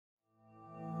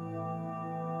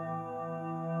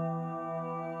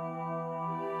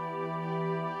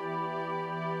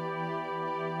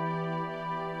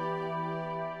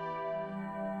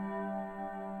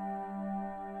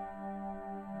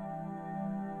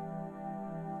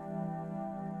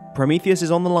Prometheus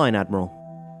is on the line, Admiral.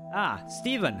 Ah,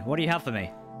 Stephen, what do you have for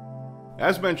me?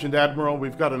 As mentioned, Admiral,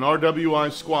 we've got an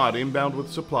RWI squad inbound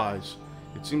with supplies.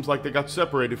 It seems like they got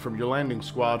separated from your landing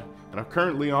squad and are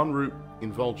currently en route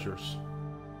in Vultures.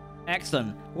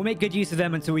 Excellent. We'll make good use of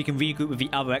them until we can regroup with the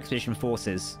other expedition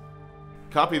forces.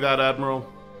 Copy that, Admiral.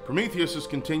 Prometheus is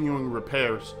continuing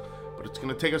repairs, but it's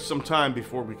going to take us some time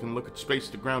before we can look at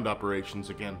space-to-ground operations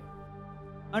again.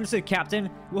 Understood, Captain.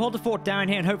 We'll hold the fort down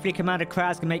here and hopefully Commander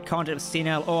Craz can make contact with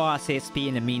CNL or RCSP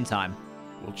in the meantime.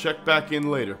 We'll check back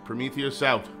in later. Prometheus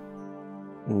out.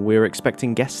 We're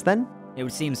expecting guests then? It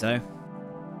would seem so.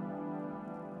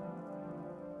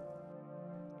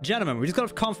 Gentlemen, we just got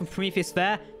a call from Prometheus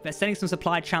there. They're sending some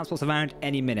supply transports around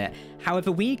any minute.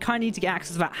 However, we kind of need to get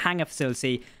access to that hangar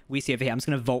facility we see over here. I'm just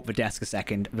going to vault the desk a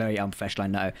second. Very unprofessional, I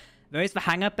know. There is the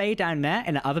hangar bay down there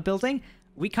in the other building.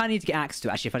 We kind of need to get access to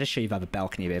it. Actually, if I just show you the other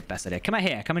balcony, it'd be the best idea. Come out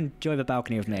here. Come and enjoy the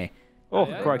balcony with me. Oh,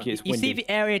 crikey, it's windy. You see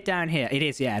the area down here? It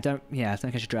is, yeah. Don't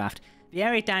catch a draft. The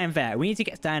area down there, we need to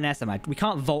get down there somehow. We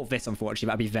can't vault this, unfortunately.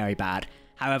 That'd be very bad.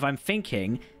 However, I'm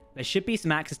thinking there should be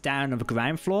some access down on the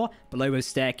ground floor below the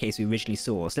staircase we originally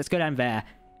saw. So let's go down there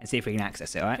and see if we can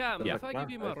access it, alright? Captain, if I give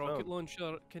you my rocket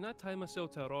launcher, can I tie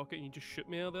myself to a rocket and you just shoot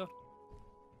me out there?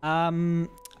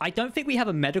 I don't think we have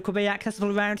a medical bay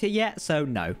accessible around here yet, so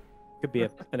no. Could be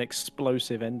an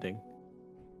explosive ending.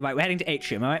 Right, we're heading to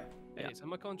Atrium, alright? Yeah, it's in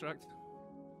my contract.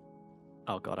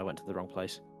 Oh god, I went to the wrong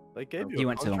place. They gave You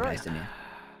went to the wrong place, didn't you?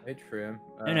 Atrium.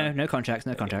 No contracts,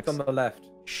 no contracts. It's on the left.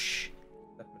 Shh.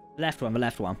 Left one, the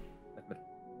left one.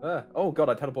 Oh god,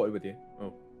 I teleported with you.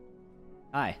 Oh.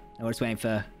 Hi. I was waiting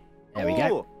for... There we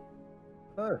go.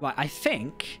 Oh. Right, I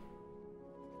think...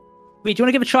 Wait, do you want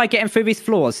to give a try getting through these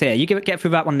floors here? You get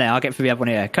through that one there, I'll get through the other one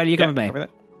here. Cody, you go with me.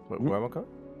 Where am I going?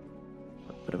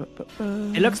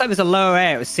 It looks like there's a lower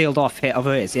area that was sealed off here.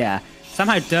 Over here, yeah.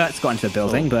 Somehow dirt's got into the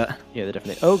building, but... Yeah, they're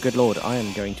definitely... Oh, good lord, I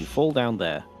am going to fall down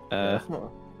there.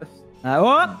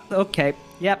 Oh, okay.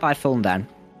 Yep, I've fallen down.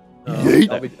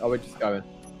 Are we just going?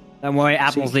 Don't worry,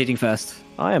 Admiral's leading first.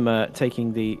 I am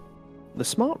taking the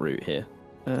smart route here.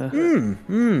 Okay.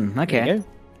 There you go.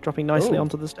 Dropping nicely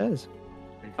onto the stairs.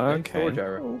 Okay.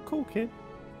 Oh, cool, kid.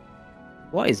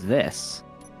 What is this?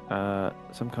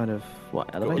 Some kind of,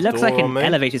 what, elevator? It looks like an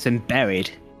elevator's been buried.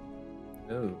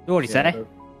 Oh. What do you say?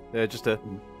 Yeah, just a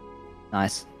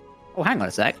Nice. Oh, hang on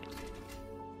a sec.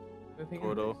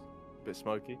 corridor. Bit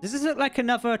smoky. Does this look like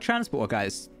another transporter,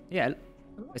 guys? Yeah,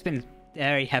 it's been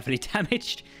very heavily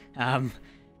damaged.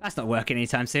 That's not working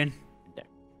anytime soon. No.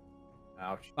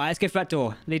 Ouch. Right, let's go for that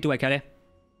door. Lead the way, Cody.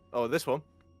 Oh, this one?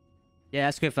 Yeah,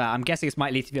 let's go for that. I'm guessing this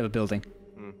might lead to the other building.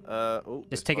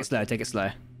 Just take it slow, take it slow.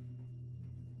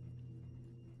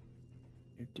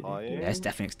 Yeah, it's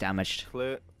definitely damaged.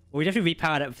 Clear. Well, we definitely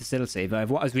repowered up the facility, but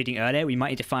what I was reading earlier, we might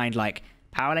need to find, like,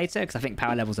 power later, because I think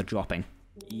power levels are dropping.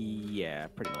 Yeah,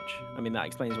 pretty much. I mean, that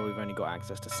explains why we've only got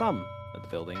access to some of the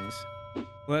buildings.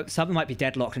 Well, some might be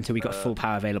deadlocked until we got full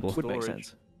power available. Would make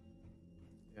sense.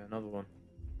 Yeah, another one.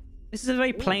 This is a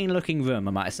very plain-looking room,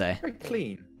 I might say. Very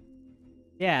clean.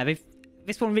 Yeah,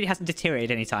 this one really hasn't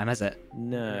deteriorated any time, has it?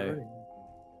 No.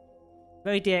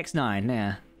 Very DX9,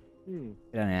 yeah.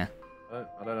 Yeah.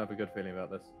 I don't have a good feeling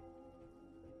about this.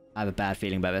 I have a bad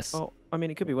feeling about this. Oh, I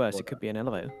mean, it could be worse. It could be an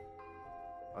elevator.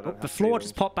 The floor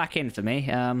just popped back in for me.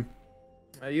 Are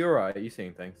you alright? Are you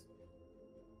seeing things?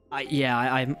 I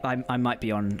might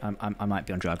be on. I might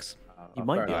be on drugs. You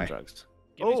might be on drugs.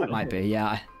 Oh, might be.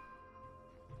 Yeah.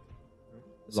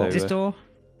 So, This door. Are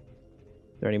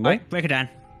there any more? Right, break it down.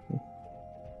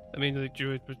 I mean, the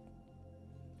druid, but...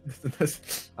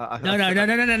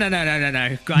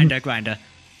 No. Grinder.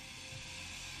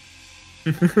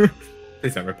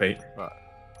 Please don't repeat.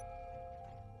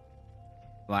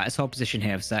 Right, let's hold position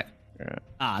here for a sec.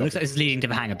 Looks like this is leading to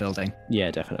the hangar building.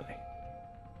 Yeah, definitely.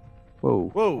 Whoa.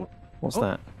 Whoa. What's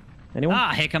that?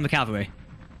 Anyone? Here come the cavalry.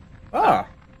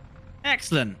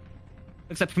 Excellent.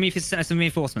 Looks like Prometheus sent us some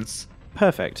reinforcements.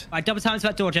 Perfect. Right, double time to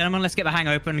that door, gentlemen. Let's get the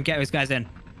hangar open and get those guys in.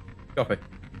 Copy.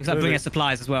 Looks like bringing us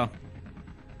supplies as well.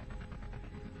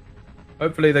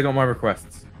 Hopefully they got my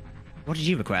requests. What did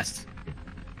you request?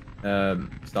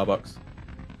 Starbucks.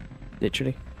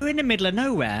 Literally. We're in the middle of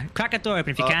nowhere. Crack that door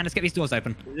open if you can. Let's get these doors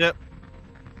open. Yep.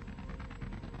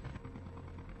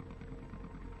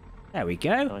 There we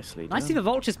go. Nicely done. Nice to see the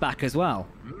vultures back as well.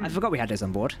 I forgot we had those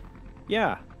on board.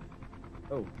 Yeah.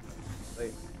 Oh.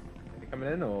 They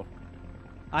coming in or?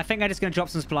 I think I'm just going to drop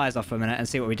some supplies off for a minute and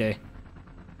see what we do.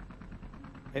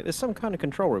 Hey, there's some kind of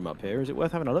control room up here. Is it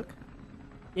worth having a look?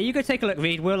 Yeah, you go take a look,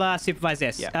 Reed. We'll supervise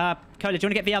this. Yeah. Cola, do you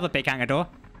want to get the other big hangar door?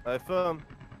 Firm.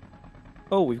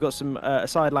 Oh, we've got some a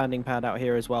side landing pad out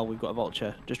here as well. We've got a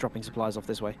vulture just dropping supplies off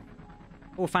this way.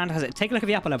 Oh, fantastic. Take a look at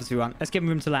the upper levels if you want. Let's give them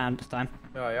room to land this time.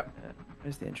 Oh, yeah.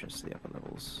 Where's the entrance to the upper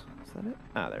levels? Is that it?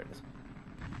 Ah, there it is.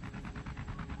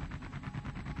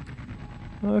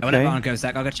 Okay. Whenever one goes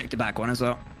back, I'll go check the back one as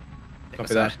well.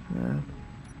 Copy that.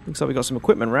 Looks like we got some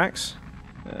equipment racks.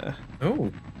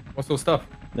 Oh, what sort of stuff?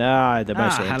 They're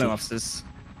mostly empty. Hello, officers.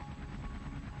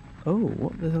 Oh,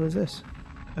 what the hell is this?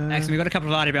 Excellent. We've got a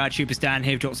couple of RWI troopers down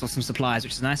here who've dropped off some supplies,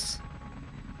 which is nice.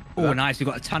 Oh, nice. We've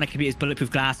got a ton of computers,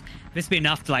 bulletproof glass. This will be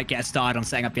enough to get us started on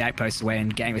setting up the outposts away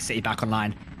and getting the city back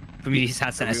online. Prometheus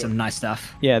has sent us some nice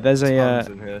stuff. Yeah, there's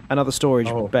a another storage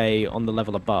bay on the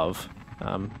level above.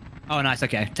 Oh, nice.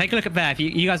 Okay. Take a look up there. If you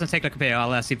guys want to take a look up here,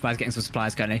 I'll supervise getting some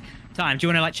supplies currently. Time, do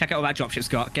you want to check out what that dropship's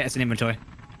got? Get us an inventory.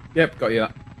 Yep, got you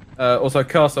that. Also,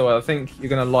 Castle, I think you're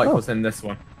going to like what's in this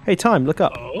one. Hey, Time, look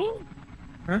up. Oh?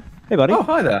 Huh? Hey, buddy. Oh,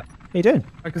 hi there. How you doing?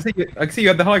 I can see you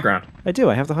had the high ground. I do.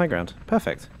 I have the high ground.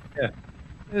 Perfect. Yeah,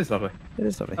 it is lovely. It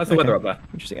is lovely. How's the weather up there?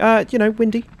 Interesting.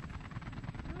 Windy.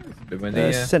 It's a bit windy,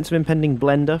 yeah. Sense of impending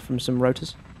blender from some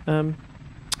rotors.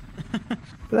 But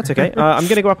that's okay. I'm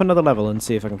going to go up another level and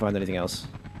see if I can find anything else.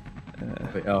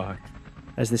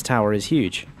 As this tower is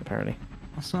huge, apparently.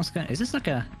 What's going? Is this like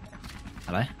a?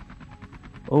 Hello.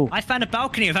 Oh. I found a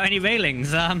balcony without any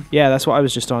railings. Yeah, that's what I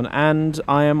was just on, and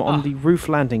I am on the roof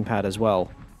landing pad as well.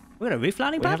 We got a roof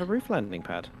landing We pad. have a roof landing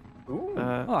pad. Ooh,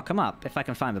 Oh, come up if I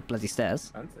can find the bloody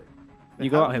stairs. fancy. You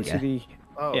go here up we to go. the.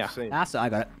 Oh, Yeah. see. That's it. I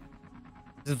got it.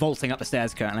 Just vaulting up the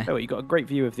stairs currently. Oh, you got a great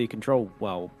view of the control.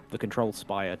 Well, the control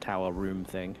spire tower room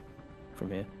thing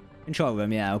from here. Control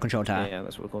room, yeah, or control tower. Yeah,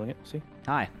 that's what we're calling it. See?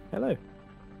 Hi. Hello.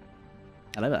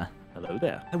 Hello there. Hello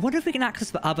there. I wonder if we can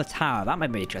access the other tower. That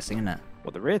might be interesting, isn't it?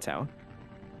 What, the rear tower?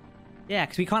 Yeah,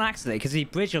 because we can't access it because the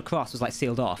bridge across was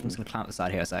sealed off. I'm just gonna climb up the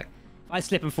side here a sec. If I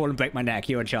slip and fall and break my neck,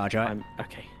 you're in charge, right?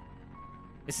 Okay.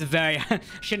 This is very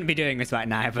shouldn't be doing this right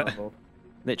now, but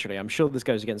Literally, I'm sure this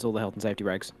goes against all the health and safety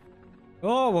regs.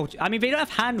 oh well. I mean, they don't have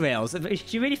handrails. Do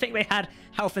you really think they had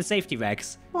health and safety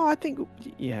regs? Well, I think.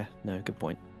 Yeah. No. Good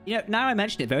point. You know, now I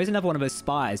mentioned it, there is another one of those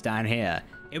spires down here.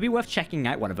 It'd be worth checking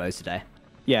out one of those today.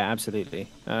 Yeah, absolutely.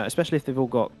 Especially if they've all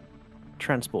got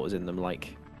transporters in them,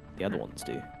 like the other ones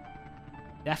do.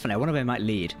 Definitely, one of them might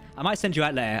lead. I might send you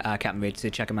out there, Captain Reed, to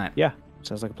check them out. Yeah.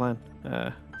 Sounds like a plan.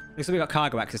 Looks like we got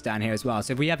cargo access down here as well.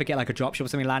 So if we ever get a dropship or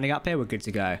something landing up here, we're good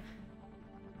to go.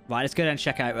 Right, let's go down and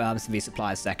check out some of these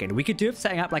supplies a second. We could do it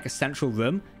setting up a central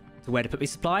room to where to put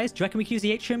these supplies. Do you reckon we could use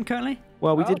the atrium currently?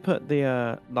 Well, we did put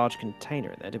the large container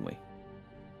in there, didn't we?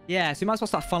 Yeah, so we might as well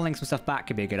start funneling some stuff back.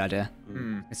 Could be a good idea.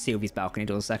 Let's seal these balcony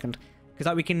doors a second. Because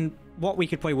what we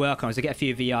could probably work on is to get a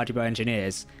few of the RGBO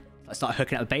engineers, start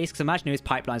hooking up the base. Because imagine there's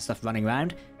pipeline stuff running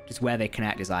around. Just where they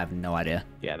connect is I have no idea.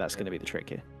 Yeah, that's going to be the trick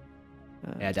here.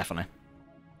 Yeah, definitely.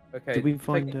 Okay. Did we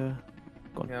find? taking-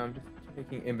 Go on. Yeah, I'm just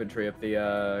taking inventory of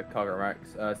the cargo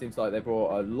racks. Seems like they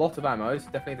brought a lot of ammo,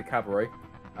 definitely the cavalry,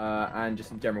 and just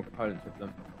some general components with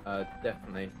them.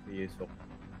 Definitely be useful.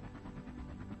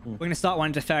 We're going to start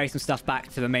wanting to ferry some stuff back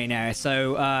to the main area.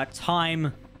 So,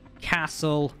 Time,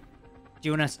 Castle. Do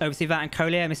you want to oversee that and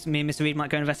Collier? Me and Mr. Reed might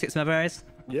go investigate some other areas.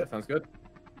 Yeah, sounds good.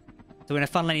 So we're going to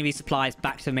funnel any of these supplies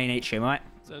back to the main atrium, right?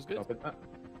 Sounds good. I'll put that.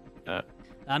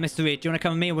 Mr. Reed, do you want to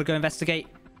come with me and we'll go investigate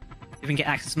if we can get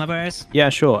access to some other areas? Yeah,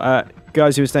 sure.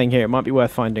 Guys who are staying here, it might be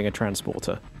worth finding a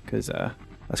transporter because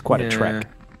that's quite a trek.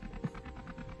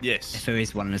 Yes. If there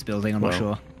is one in this building, I'm not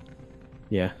sure.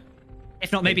 Yeah.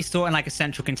 If not, maybe store it in a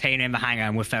central container in the hangar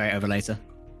and we'll ferry it over later.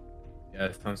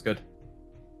 Yeah, sounds good.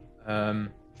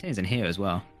 Containers in here as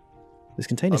well. There's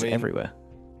containers I mean- everywhere.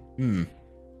 Hmm.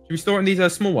 Should we store it in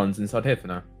these small ones inside here for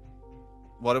now?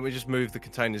 Why don't we just move the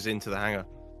containers into the hangar?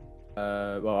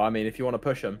 Well, I mean, if you want to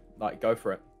push them, go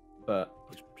for it. But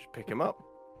Just pick them up.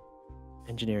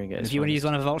 Engineering it. If you want to use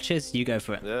one of the vultures, you go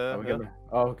for it. Yeah. we get them.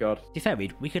 Oh god. To be fair,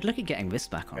 Reed, we could look at getting this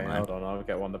back Okay, online. hold on. I'll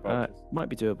get one of the vultures. Might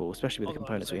be doable, especially with the Hold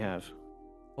on a components we second. have.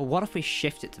 Or what if we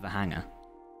shift it to the hangar?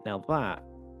 Now that,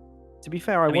 to be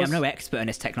fair, I mean, I'm no expert in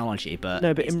this technology, but,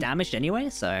 No, but it's in- damaged anyway,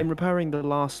 so... in repairing the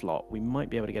last lot, we might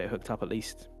be able to get it hooked up at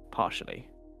least partially.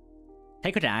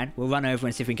 Take her down, we'll run over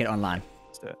and see if we can get it online.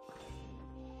 Let's do it.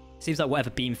 Seems like whatever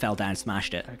beam fell down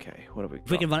smashed it. Okay, what have we got?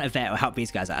 If we can run it there, it'll help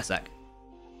these guys out a sec.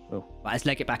 Oh. Right, let's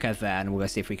leg it back over there and we'll go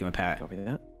see if we can repair it. Copy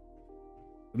that.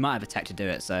 We might have a tech to do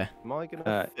it, so... Am I gonna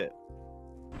Uh, fit?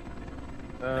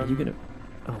 Are you gonna?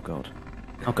 Oh god.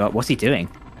 Oh god, what's he doing?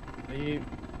 Are you?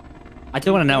 I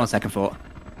do want to know on second thought.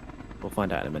 We'll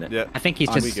find out in a minute. Yeah. I think he's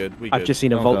We just... good. We I've good. just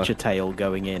seen a Oh, God. vulture tail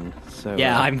going in. So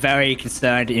Yeah, I'm very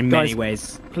concerned in many Guys-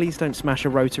 ways. please don't smash a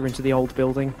rotor into the old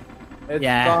building. It's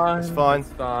Yeah. fine. It's fine. It's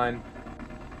fine.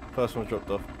 First one dropped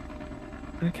off.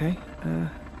 Okay.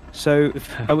 So,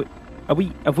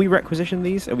 have we requisitioned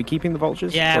these? Are we keeping the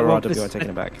vultures? Yeah, or well, are RWI taking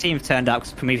them back? Team turned up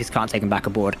because Prometheus can't take them back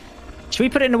aboard. Should we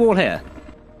put it in the wall here?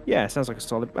 Yeah, sounds like a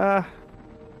solid. I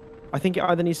think it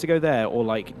either needs to go there or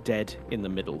like dead in the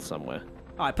middle somewhere.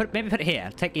 All right, maybe put it here.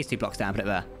 Take these 2 blocks down, put it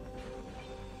there.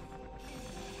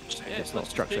 It's not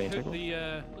structurally integral.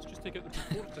 Let's just take out the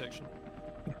support section.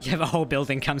 Yeah, the whole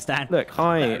building comes down. Look,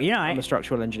 I'm Yeah, a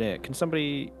structural engineer. Can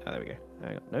somebody? Oh, there we go.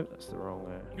 Hang on. No, that's the wrong.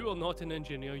 You are not an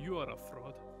engineer. You are a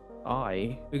fraud.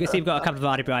 We can see we've got a couple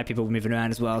of RWI people moving around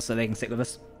as well, so they can stick with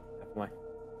us. Definitely.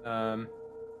 I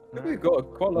think we've got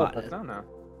quite a lot of personnel now.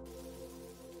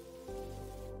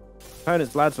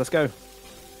 Opponents, lads, let's go.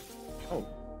 Oh,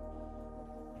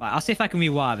 Right, I'll see if I can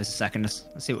rewire this a second. Let's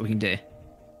see what we can do.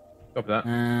 copy that.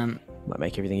 Might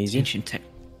make everything easier.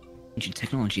 Ancient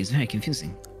technology is very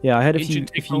confusing. Yeah, I heard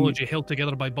Ancient technology held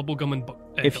together by bubblegum and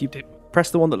if you duct tape.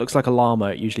 press the one that looks like a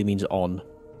llama, it usually means on.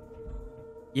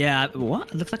 Yeah, what?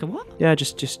 It looks like a what? Yeah,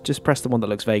 just press the one that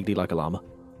looks vaguely like a llama.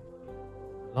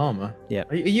 Llama? Yeah.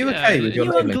 Are you Yeah, okay with Are your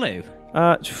you on labeling?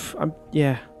 glue?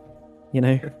 Yeah. You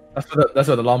know, That's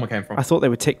where the llama came from. I thought they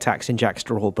were Tic Tacs in Jack's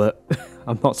drawer, but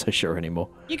I'm not so sure anymore.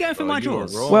 You going through my you were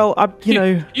drawers? wrong. Well, you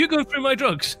know, You going through my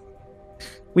drugs?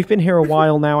 we've been here a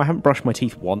while now. I haven't brushed my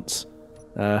teeth once.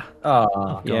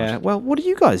 Oh, Yeah. Well, what do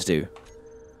you guys do?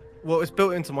 Well, it's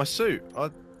built into my suit. I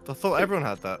thought everyone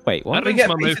had that. Wait, I what? rinse get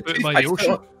my a piece mouth of out by the toothpaste,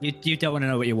 ocean. You don't want to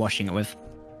know what you're washing it with.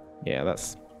 Yeah,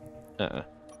 that's.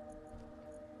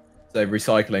 So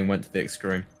recycling went to the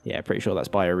extreme. Yeah, pretty sure that's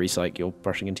bio-recyc you're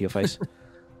brushing into your face.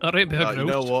 Alright, You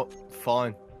know what?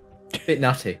 Fine. Bit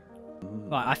nutty.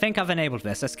 Right, I think I've enabled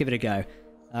this. Let's give it a go.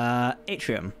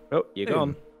 Atrium. Oh, you're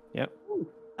gone. Yep.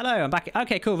 Hello, I'm back.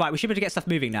 Okay, cool. Right, we should be able to get stuff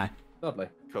moving now. Lovely.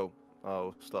 Cool.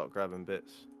 I'll start grabbing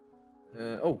bits.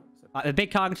 Right, the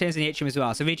big cargo containers in the atrium as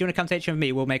well. So, Reed, do you want to come to atrium with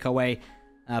me? We'll make our way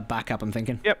back up, I'm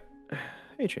thinking. Yep.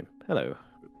 Atrium. Hello.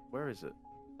 Where is it?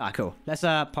 Ah, cool. Let's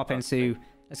pop into...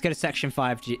 Let's go to section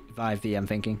 5V, I'm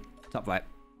thinking. Top right.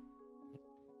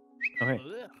 Okay.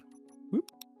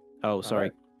 Oh,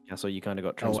 sorry. Castle, you kind of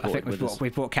got Oh, I transported think with us. we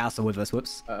brought Castle with us.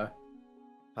 Whoops. How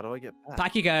do I get back?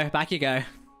 Back you go. Back you go.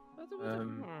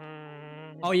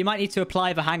 Oh, you might need to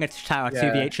apply the hangar tower to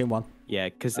the atrium one. Yeah,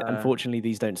 because unfortunately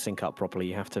these don't sync up properly.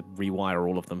 You have to rewire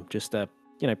all of them. Just,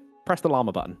 press the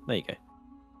llama button. There you go.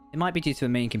 It might be due to the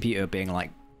main computer being,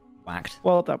 like, whacked.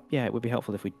 Well, it would be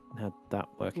helpful if we had that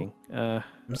working. I'm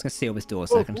just going to seal this door a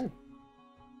second.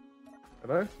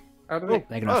 Hello? How do They're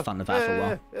going to have fun with that for a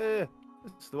while. Yeah.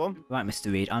 That's the one. Right,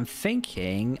 Mr. Reed. I'm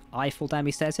thinking I fall down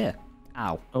these stairs here.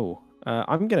 Ow. Oh,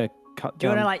 I'm going to cut Do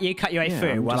you down... want to, you cut your way Yeah, through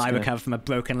I'm while just I gonna- recover from a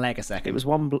broken leg a second? It was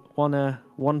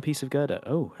one piece of girder.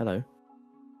 Oh, hello.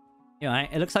 You all right?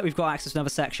 It looks like we've got access to another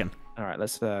section. All right,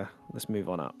 let's move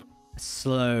on up.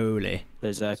 Slowly.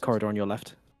 There's a corridor on your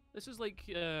left. This is like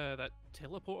that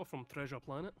teleporter from Treasure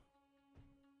Planet.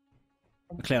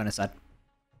 We're clear on this side.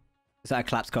 Is that a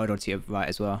collapsed corridor to your right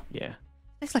as well? Yeah.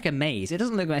 It's like a maze. It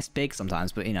doesn't look this big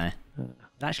sometimes, but, you know,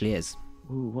 it actually is.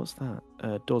 Ooh, what's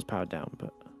that? Door's powered down,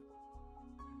 but...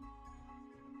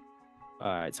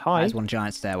 it's high. There's one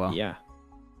giant stairwell. Yeah.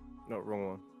 No,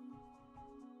 wrong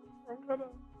one.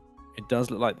 It does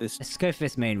look like this... Let's go for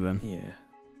this main room. Yeah.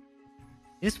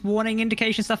 Is this warning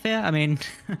indication stuff here? I mean...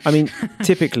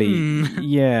 typically,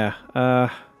 yeah.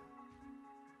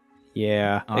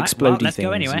 Yeah. All right, Explodey well, let's things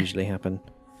go anyway. usually happen.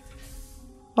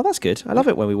 Oh, that's good. I love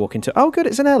it when we walk into... Oh, good,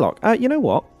 it's an airlock. You know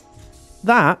what?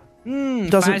 That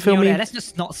doesn't fill me... Let's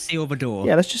just not seal the door.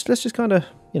 Yeah, let's just kind of,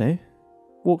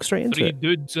 walk straight into 3 it.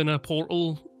 dudes in a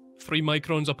portal, 3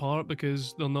 microns apart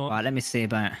because they're not Right, let me see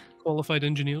about... qualified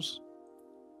engineers.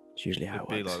 It's usually how it It'd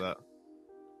be works. like that.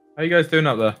 How you guys doing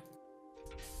up there?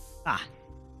 Ah,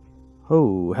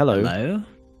 Oh, hello.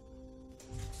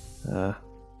 hello.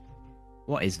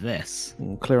 What is this?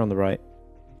 Clear on the right.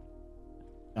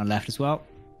 On left as well.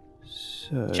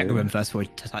 So... Check the room first before we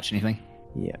touch anything.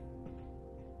 Yeah.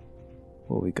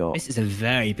 What we got? This is a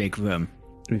very big room.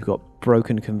 We've got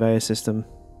broken conveyor system.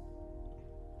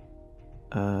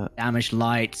 Damaged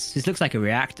lights. This looks like a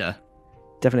reactor.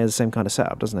 Definitely has the same kind of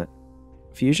setup, doesn't it?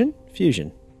 Fusion?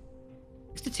 Fusion.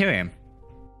 It's deuterium.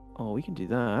 Oh, we can do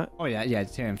that. Oh yeah,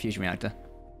 deuterium fusion reactor.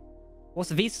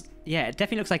 Also, these... Yeah, it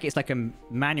definitely looks like it's like a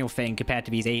manual thing compared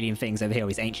to these alien things over here,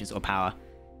 these ancient sort of power.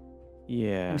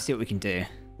 Yeah. Let me see what we can do.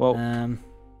 Well,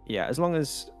 yeah, as long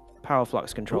as power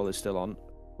flux control is still on.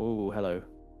 Oh, hello.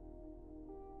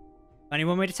 Only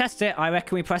one way to test it. I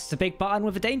reckon we press the big button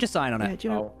with a danger sign on Yeah, it. do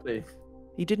you know, Please.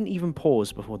 he didn't even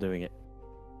pause before doing it.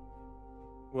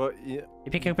 Well, yeah.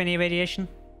 You pick up any radiation?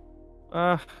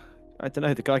 I don't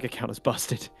know, the Geiger counter's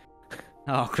busted.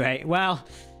 Oh, great. Well,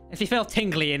 If you feel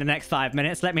tingly in the next 5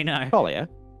 minutes, let me know. Collier,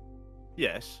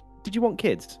 Yes. did you want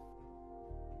kids?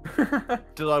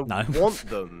 Did I No. want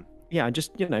them? Yeah,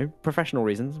 just, professional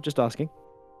reasons. Just asking.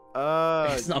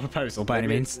 It's not a proposal by any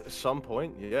maybe means. At some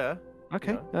point, yeah.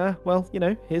 Okay. Well,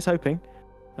 here's hoping.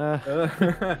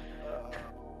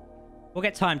 We'll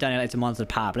get time down to monitor the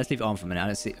power, but let's leave it on for a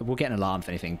minute. We'll get an alarm if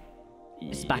anything.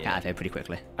 It's back out of here pretty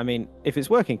quickly. I mean, if it's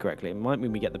working correctly, it might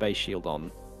mean we get the base shield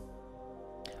on.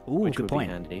 Ooh, which good would point.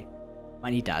 Be handy.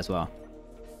 Might need that as well.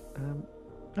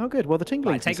 Oh, good. Well, the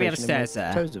tingling Right, take me sensation in my upstairs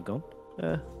there. toes have gone.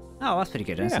 Oh, that's pretty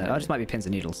good, isn't it? Yeah. Oh, it just might be pins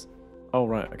and needles. Oh,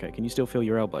 right. Okay. Can you still feel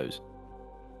your elbows?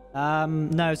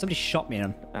 No, somebody shot me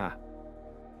in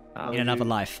another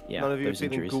life. Yeah. None of you are those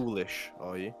feeling injuries. ghoulish,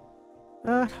 are you?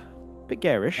 Bit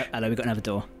garish. Hello, we've got another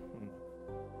door.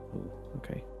 Ooh,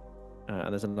 okay.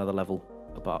 And there's another level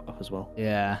up as well.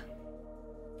 Yeah.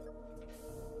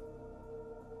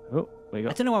 Oh, we I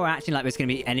got. don't know why we're acting like there's going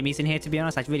to be enemies in here, to be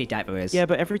honest. I really doubt there is. Yeah,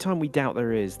 but every time we doubt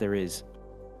there is, there is.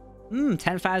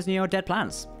 10,000-year-old dead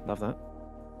plants. Love that.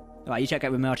 Alright, you check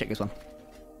out with me, I'll check this one.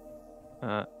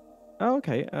 Oh,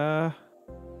 okay.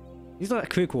 These are like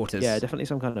crew quarters. Yeah, definitely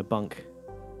some kind of bunk.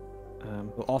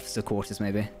 Or officer quarters,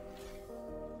 maybe.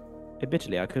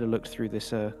 Admittedly, I could have looked through this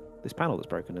this panel that's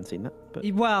broken and seen that. But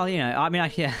Well, I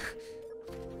mean, yeah.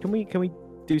 can we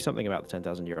do something about the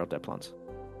 10,000-year-old dead plants?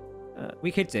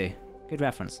 We could do. Good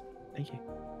reference. Thank you.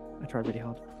 I tried really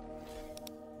hard.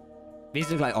 These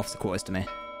look like officer quarters to me.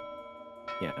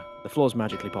 Yeah, the floor's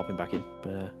magically popping back in,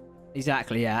 but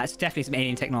Exactly, yeah. It's definitely some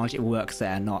alien technology that works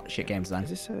there, not shit game design. is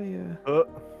this a?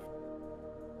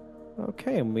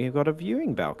 Okay, and we've got a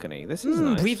viewing balcony. This is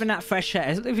nice. Breathing that fresh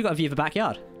air. We've got a view of the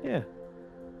backyard. Yeah,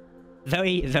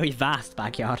 Very, very vast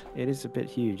backyard. it is a bit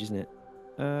huge, isn't it?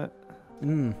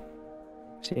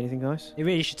 See anything nice? You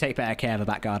really should take better care of the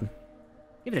back garden.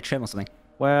 Give it a trim or something.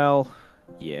 Well,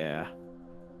 yeah.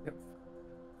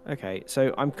 Okay,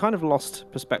 so I'm kind of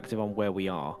lost perspective on where we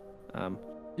are. It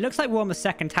looks like we're on the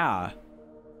second tower,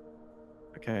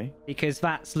 Okay. because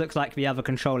that looks like the other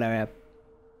control area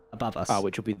above us.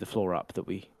 Which will be the floor up that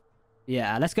we.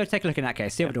 Yeah, let's go take a look in that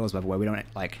case. See if the doors by the way. We don't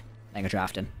like laying a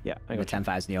draft in. Yeah, I In the got you.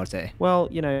 10,000-year-old city. Well,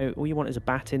 all you want is a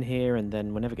bat in here, and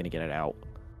then we're never going to get it out.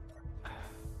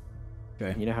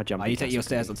 True. You know how jumpy. You take your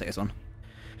stairs, I'll take this one.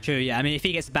 True, yeah. I mean, if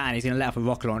he gets banned, he's going to let off a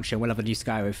rocket launcher and we'll have a new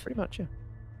sky roof. Pretty much, yeah.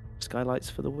 Skylights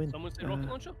for the win. Someone say rocket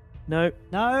launcher? No,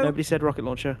 No! nobody said rocket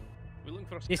launcher. We're looking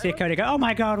for a You see skylight? Cody go, oh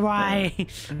my god, why?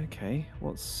 Okay,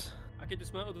 what's? I can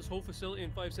dismantle this whole facility in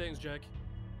 5 seconds, Jack.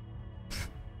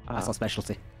 That's our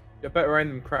specialty. You're better aim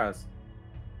than Craz.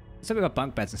 So we've got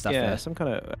bunk beds and stuff Yeah, there. some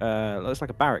kind of looks like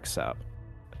a barracks setup.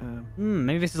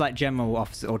 Maybe this is like general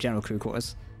office or general crew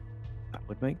quarters. That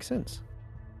would make sense.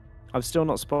 I've still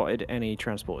not spotted any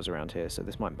transporters around here, so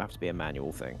this might have to be a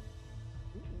manual thing.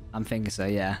 I'm thinking so,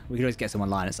 yeah. We could always get someone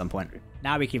online at some point.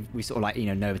 Now we sort of like,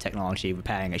 know the technology,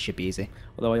 repairing it should be easy.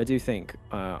 Although I do think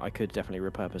I could definitely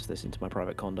repurpose this into my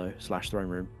private condo / throne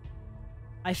room.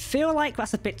 I feel like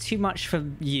that's a bit too much for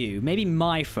you. Maybe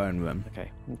my throne room.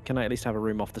 Okay, can I at least have a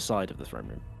room off the side of the throne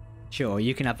room? Sure,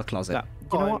 you can have the closet.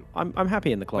 You know what? I'm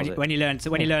happy in the closet. When you learn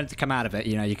to come out of it,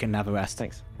 you can have a rest.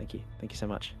 Thanks, thank you so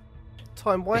much.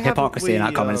 Time, why The haven't hypocrisy we in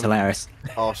that comment is hilarious.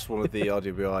 asked one of the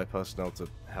RWI personnel to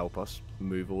help us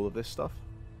move all of this stuff?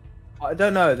 I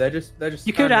don't know. They're just.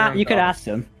 You could ask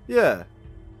them. Yeah.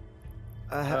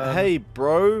 Hey,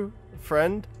 bro,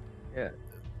 friend, Yeah.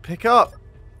 pick up.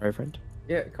 Bro friend.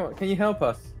 Yeah. Come on. Can you help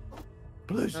us?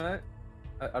 Please. No.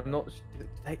 I'm not.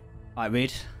 Hey. Alright,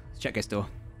 Reed. Let's check this door.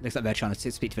 Looks like they're trying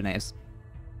to speak to the natives.